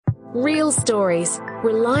Real stories,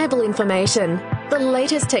 reliable information, the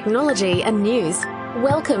latest technology and news.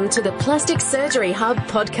 Welcome to the Plastic Surgery Hub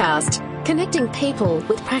podcast, connecting people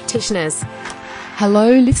with practitioners.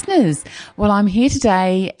 Hello, listeners. Well, I'm here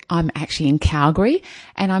today. I'm actually in Calgary,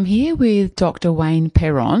 and I'm here with Dr. Wayne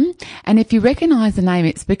Perron. And if you recognise the name,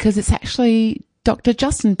 it's because it's actually Dr.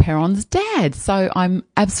 Justin Perron's dad. So I'm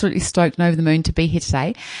absolutely stoked and over the moon to be here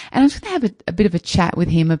today. And I'm just going to have a bit of a chat with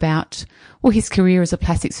him about, well, his career as a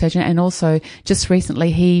plastic surgeon. And also just recently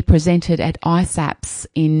he presented at ISAPS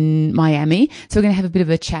in Miami. So we're going to have a bit of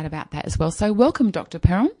a chat about that as well. So welcome, Dr.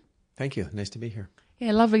 Perron. Thank you. Nice to be here.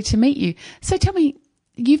 Yeah, lovely to meet you. So tell me,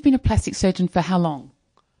 you've been a plastic surgeon for how long?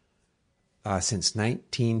 Since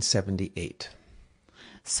 1978.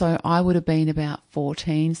 So I would have been about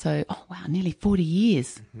 14. So, oh, wow, nearly 40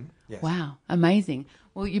 years. Mm-hmm. Yes. Wow, amazing.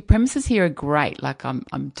 Well, your premises here are great. Like I'm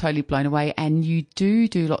totally blown away. And you do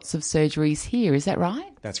lots of surgeries here. Is that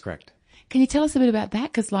right? That's correct. Can you tell us a bit about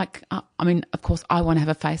that? Because of course, I want to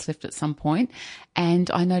have a facelift at some point.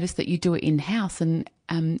 And I noticed that you do it in-house. And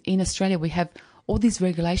in Australia, we have all these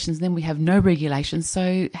regulations, and then we have no regulations.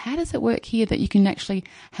 So how does it work here that you can actually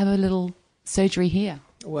have a little surgery here?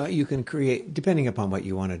 Well, you can create, depending upon what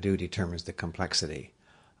you want to do, determines the complexity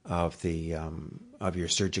of the of your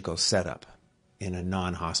surgical setup in a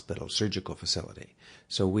non-hospital surgical facility.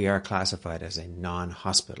 So we are classified as a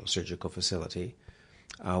non-hospital surgical facility.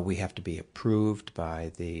 We have to be approved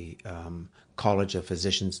by the College of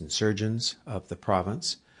Physicians and Surgeons of the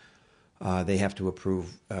province. They have to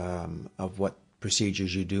approve of what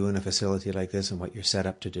procedures you do in a facility like this and what you're set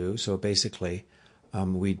up to do. So basically,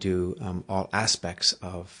 we do all aspects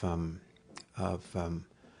of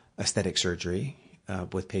aesthetic surgery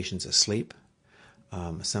with patients asleep.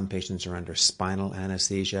 Some patients are under spinal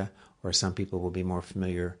anesthesia, or some people will be more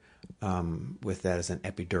familiar with that as an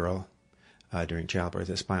epidural during childbirth.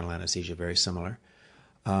 The spinal anesthesia, very similar.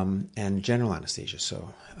 And general anesthesia,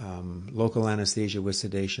 so local anesthesia with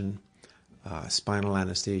sedation, spinal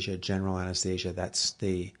anesthesia, general anesthesia. That's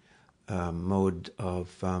the mode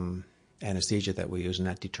of anesthesia that we use, and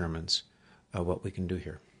that determines what we can do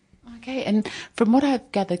here. Okay, and from what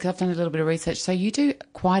I've gathered, because I've done a little bit of research, so you do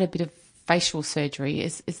quite a bit of facial surgery.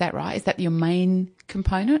 Is that right? Is that your main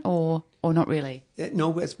component, or not really?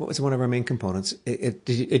 No, it's one of our main components.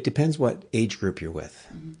 It depends what age group you're with.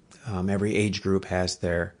 Mm-hmm. Every age group has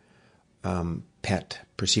their pet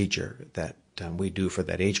procedure that we do for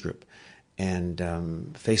that age group. And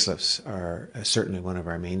facelifts are certainly one of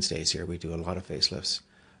our mainstays here. We do a lot of facelifts.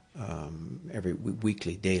 Every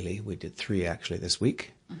weekly, daily. We did 3 actually this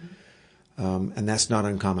week. Mm-hmm. And that's not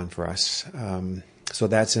uncommon for us. So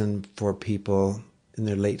that's for people in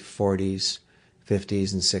their late 40s,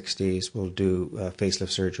 50s, and 60s. We'll do facelift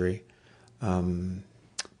surgery. Tummy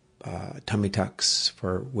tucks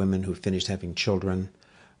for women who finished having children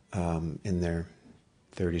in their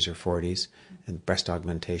 30s or 40s, and breast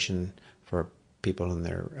augmentation for people in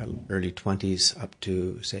their early 20s up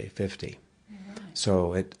to, say, 50.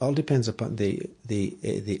 So it all depends upon the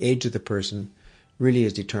age of the person. Really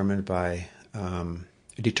is determined by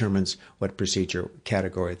determines what procedure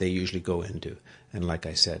category they usually go into. And like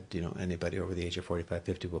I said, anybody over the age of 45,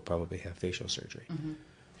 50 will probably have facial surgery. Mm-hmm.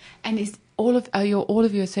 And is all of your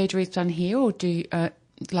surgeries done here, or do you,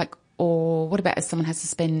 or what about if someone has to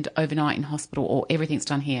spend overnight in hospital, or everything's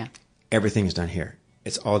done here? Everything's done here.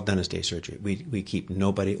 It's all done as day surgery. We keep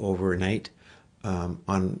nobody overnight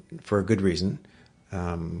for a good reason.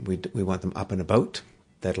 We want them up and about.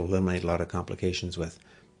 That'll eliminate a lot of complications with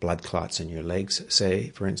blood clots in your legs, say,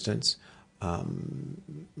 for instance.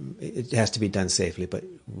 It has to be done safely, but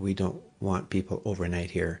we don't want people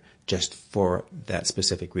overnight here just for that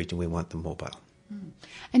specific region. We want them mobile.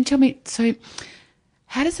 And tell me, so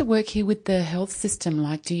how does it work here with the health system?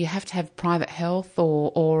 Like, do you have to have private health,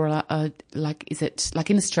 or is it like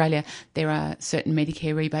in Australia there are certain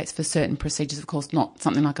Medicare rebates for certain procedures? Of course, not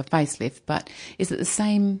something like a facelift, but is it the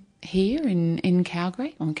same here in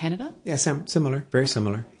Calgary or in Canada? Yeah, similar, very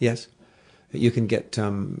similar. Yes, you can get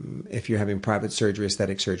if you're having private surgery,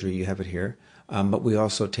 aesthetic surgery, you have it here. But we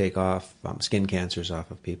also take off skin cancers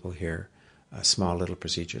off of people here, small little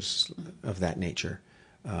procedures of that nature.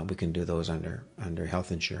 We can do those under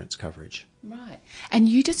health insurance coverage. Right. And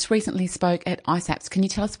you just recently spoke at ISAPS. Can you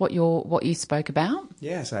tell us what you spoke about?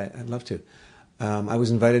 Yes, I'd love to. I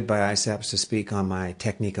was invited by ISAPS to speak on my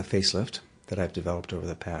technique of facelift that I've developed over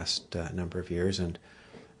the past number of years, and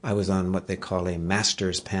I was on what they call a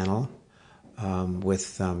master's panel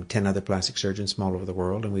with 10 other plastic surgeons from all over the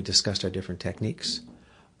world, and we discussed our different techniques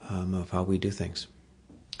of how we do things.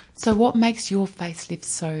 So what makes your facelift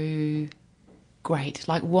so great?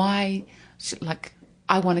 Like, why,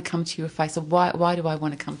 I want to come to you for a facelift? Why do I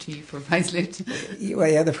want to come to you for a facelift? Well,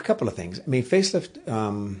 yeah, there are a couple of things. I mean, facelift,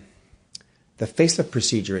 the facelift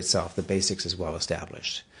procedure itself, the basics is well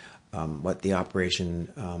established. What the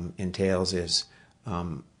operation entails is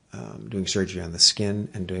doing surgery on the skin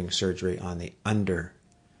and doing surgery on the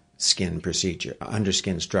underskin procedure,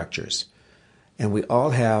 underskin structures. And we all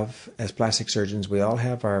have, as plastic surgeons, we all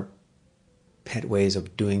have our pet ways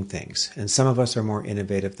of doing things. And some of us are more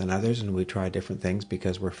innovative than others, and we try different things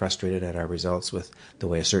because we're frustrated at our results with the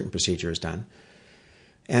way a certain procedure is done.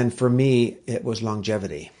 And for me, it was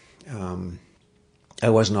longevity. I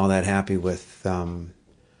wasn't all that happy with the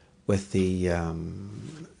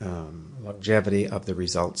longevity of the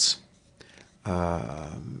results.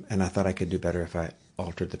 And I thought I could do better if I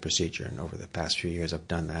altered the procedure. And over the past few years, I've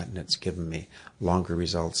done that, and it's given me longer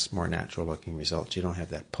results, more natural-looking results. You don't have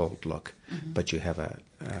that pulled look, but you have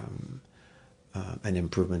an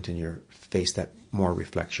improvement in your face that more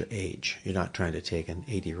reflects your age. You're not trying to take an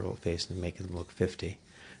 80-year-old face and make them look 50,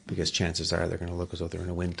 because chances are they're going to look as though they're in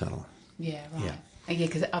a wind tunnel. Yeah, right. Yeah,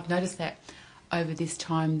 because I've noticed that over this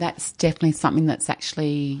time, that's definitely something that's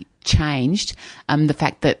actually changed. The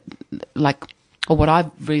fact that, or what I've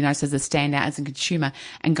really noticed as a standout as a consumer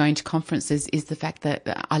and going to conferences is the fact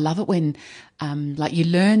that I love it when, you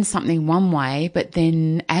learn something one way, but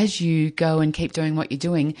then as you go and keep doing what you're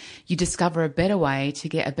doing, you discover a better way to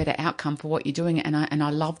get a better outcome for what you're doing. And I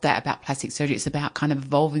love that about plastic surgery. It's about kind of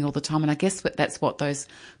evolving all the time. And I guess that's what those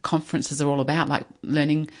conferences are all about, like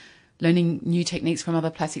learning new techniques from other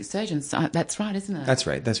plastic surgeons. That's right, isn't it? That's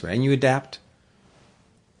right. And you adapt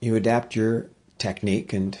your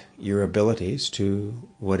technique and your abilities to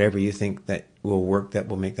whatever you think that will work, that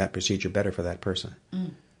will make that procedure better for that person.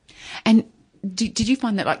 And did you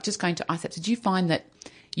find that, just going to ISAPS, did you find that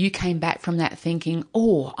you came back from that thinking,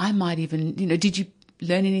 I might even, did you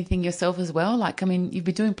learn anything yourself as well? You've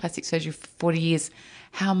been doing plastic surgery for 40 years.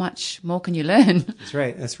 How much more can you learn?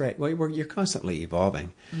 That's right. Well, you're constantly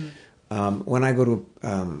evolving. When I go to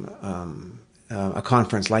a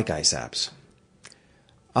conference like ISAPS,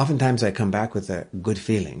 oftentimes I come back with a good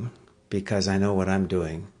feeling because I know what I'm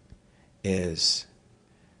doing is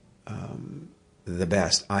the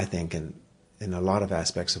best, I think, in a lot of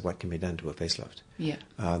aspects of what can be done to a facelift. Yeah.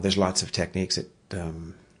 There's lots of techniques that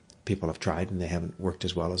people have tried and they haven't worked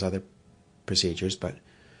as well as other procedures, but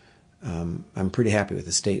I'm pretty happy with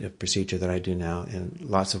the state of procedure that I do now in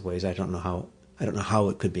lots of ways. I don't know how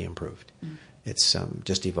it could be improved. It's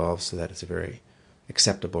just evolved so that it's a very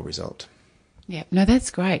acceptable result. Yeah, no,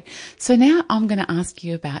 that's great. So now I'm going to ask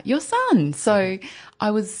you about your son. So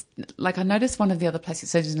I noticed one of the other plastic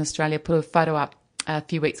surgeons in Australia put a photo up a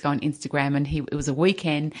few weeks ago on Instagram, and it was a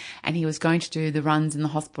weekend and he was going to do the runs in the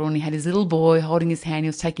hospital, and he had his little boy holding his hand. He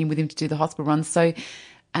was taking him with him to do the hospital runs. So,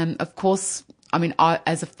 of course, I,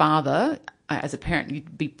 as a father, as a parent,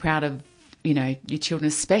 you'd be proud of your children,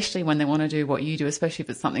 especially when they want to do what you do, especially if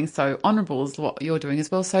it's something so honourable as what you're doing as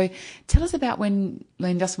well. So tell us about when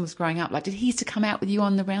Justin was growing up. Did he used to come out with you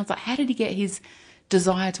on the rounds? How did he get his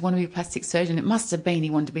desire to want to be a plastic surgeon? It must have been he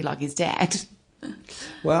wanted to be like his dad.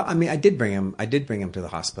 Well, I did bring him to the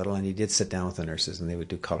hospital, and he did sit down with the nurses, and they would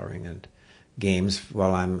do colouring and games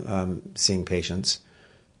while I'm seeing patients.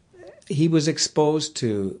 He was exposed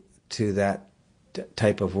to that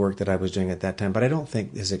type of work that I was doing at that time, but I don't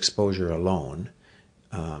think his exposure alone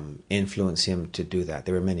influenced him to do that.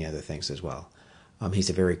 There were many other things as well. He's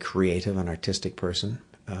a very creative and artistic person.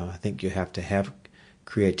 I think you have to have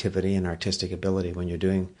creativity and artistic ability when you're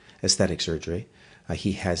doing aesthetic surgery.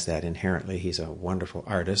 He has that inherently. He's a wonderful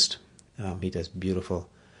artist. He does beautiful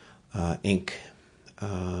ink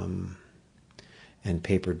and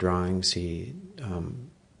paper drawings. He's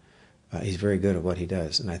very good at what he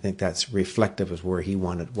does, and I think that's reflective of what he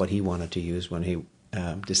wanted to use when he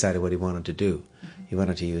decided what he wanted to do. Mm-hmm. He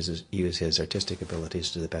wanted to use his artistic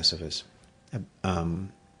abilities to the best of his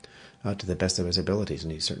abilities,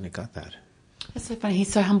 and he certainly got that. That's so funny.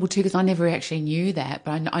 He's so humble too, because I never actually knew that,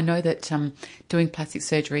 but I know that doing plastic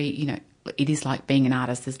surgery, it is like being an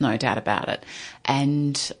artist. There's no doubt about it,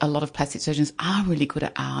 and a lot of plastic surgeons are really good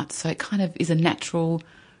at art, so it kind of is a natural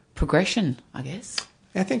progression, I guess.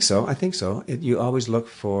 I think so. You always look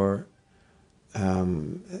for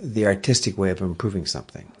the artistic way of improving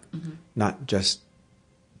something, not just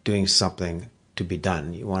doing something to be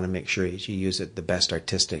done. You want to make sure you use it the best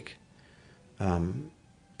artistic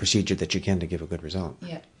procedure that you can to give a good result.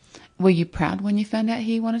 Yeah. Were you proud when you found out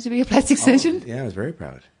he wanted to be a plastic surgeon? Yeah, I was very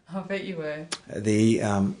proud. I bet you were.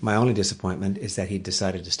 My only disappointment is that he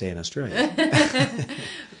decided to stay in Australia.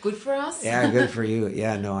 Good for us. Yeah, good for you.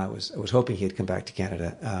 Yeah, no, I was hoping he'd come back to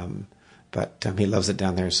Canada, But he loves it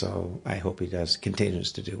down there, so I hope he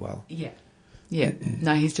continues to do well. Yeah.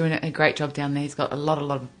 No, he's doing a great job down there. He's got a lot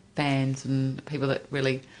of fans and people that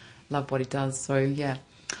really love what he does. So, yeah.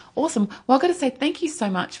 Awesome. Well, I've got to say thank you so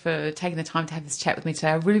much for taking the time to have this chat with me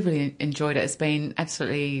today. I really enjoyed it. It's been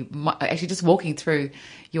absolutely, actually just walking through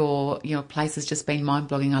your place has just been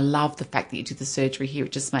mind-blowing. I love the fact that you do the surgery here.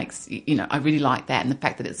 It just makes, I really like that. And the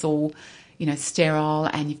fact that it's all, sterile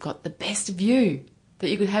and you've got the best view that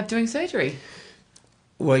you could have doing surgery.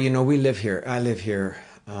 Well, we live here. I live here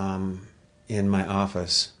in my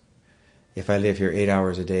office. If I live here 8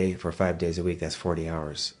 hours a day for 5 days a week, that's 40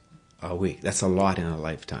 hours a week. That's a lot in a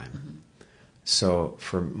lifetime. Mm-hmm. So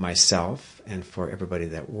for myself and for everybody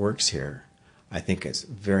that works here, I think it's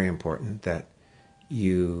very important that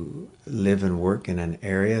you live and work in an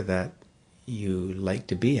area that you like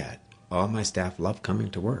to be at. All my staff love coming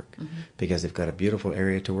to work because they've got a beautiful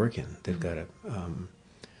area to work in. They've got a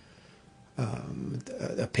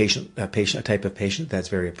type of patient that's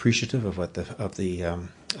very appreciative of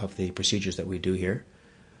the procedures that we do here.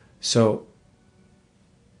 So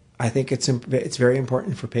I think it's very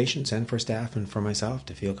important for patients and for staff and for myself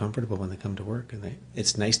to feel comfortable when they come to work, and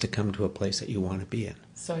it's nice to come to a place that you want to be in.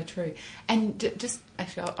 So true. And just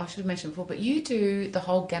actually, I should have mentioned before, but you do the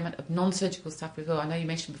whole gamut of non-surgical stuff as well. I know you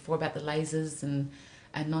mentioned before about the lasers and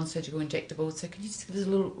non-surgical injectables. So can you just give us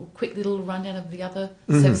a quick little rundown of the other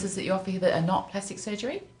services that you offer here that are not plastic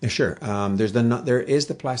surgery? Sure. There is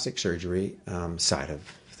the plastic surgery side of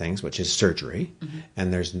things, which is surgery,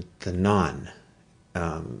 and there's the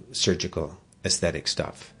surgical aesthetic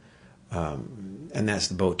stuff, and that's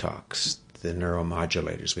the Botox, the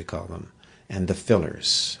neuromodulators we call them, and the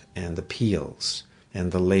fillers and the peels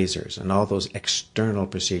and the lasers and all those external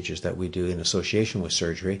procedures that we do in association with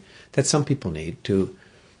surgery that some people need to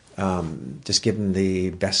just give them the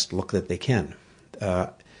best look that they can.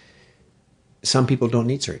 Some people don't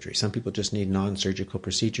need surgery. Some people just need non-surgical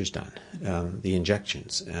procedures done, the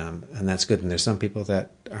injections, and that's good. And there's some people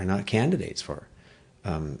that are not candidates for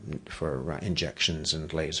injections and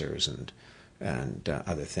lasers and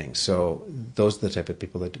other things. So those are the type of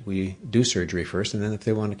people that we do surgery first, and then if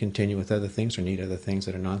they want to continue with other things or need other things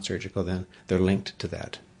that are non-surgical, then they're linked to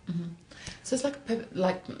that. Mm-hmm. So it's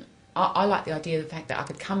I like the idea of the fact that I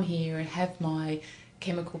could come here and have my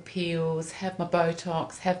chemical peels, have my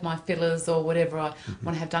Botox, have my fillers or whatever I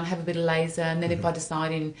want to have done, have a bit of laser, and then if I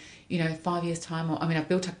decide in 5 years' time, I've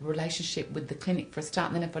built up a relationship with the clinic for a start,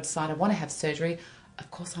 and then if I decide I want to have surgery, of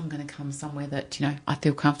course I'm going to come somewhere that I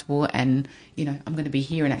feel comfortable, and I'm going to be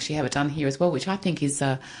here and actually have it done here as well, which I think is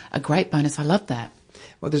a great bonus. I love that.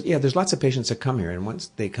 Well, there's lots of patients that come here, and once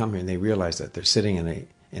they come here and they realize that they're sitting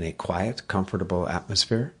in a quiet, comfortable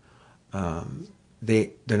atmosphere, they're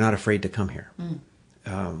not afraid to come here.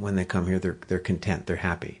 When they come here, they're content, they're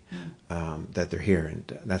happy that they're here,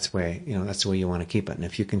 and that's the way you want to keep it. And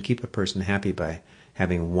if you can keep a person happy by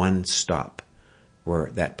having one stop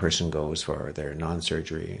where that person goes for their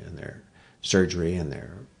non-surgery and their surgery and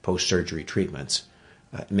their post-surgery treatments,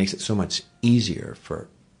 it makes it so much easier for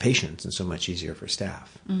patients and so much easier for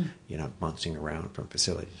staff. You're not bouncing around from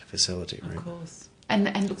facility to facility, right? Of course. And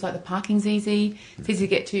it looks like the parking's easy. It's easy to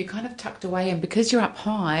get to, kind of tucked away, and because you're up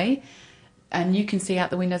high and you can see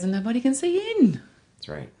out the windows and nobody can see in. That's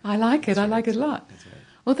right. I like it. I like it a lot. That's right.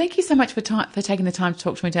 Well, thank you so much for taking the time to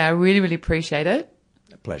talk to me today. I really, really appreciate it.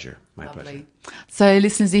 A pleasure. My Lovely. pleasure. So,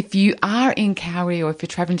 listeners, if you are in Calgary or if you're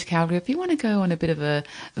travelling to Calgary, if you want to go on a bit of a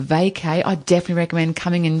vacay, I definitely recommend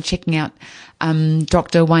coming and checking out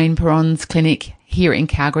Dr. Wayne Perron's clinic here in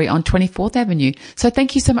Calgary on 24th Avenue. So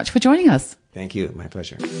thank you so much for joining us. Thank you. My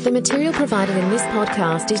pleasure. The material provided in this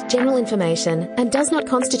podcast is general information and does not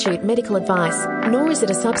constitute medical advice, nor is it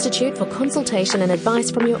a substitute for consultation and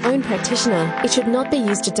advice from your own practitioner. It should not be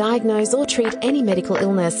used to diagnose or treat any medical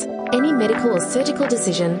illness. Any medical or surgical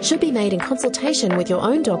decision should be made in consultation with your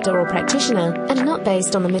own doctor or practitioner and not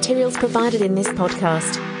based on the materials provided in this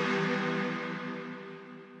podcast.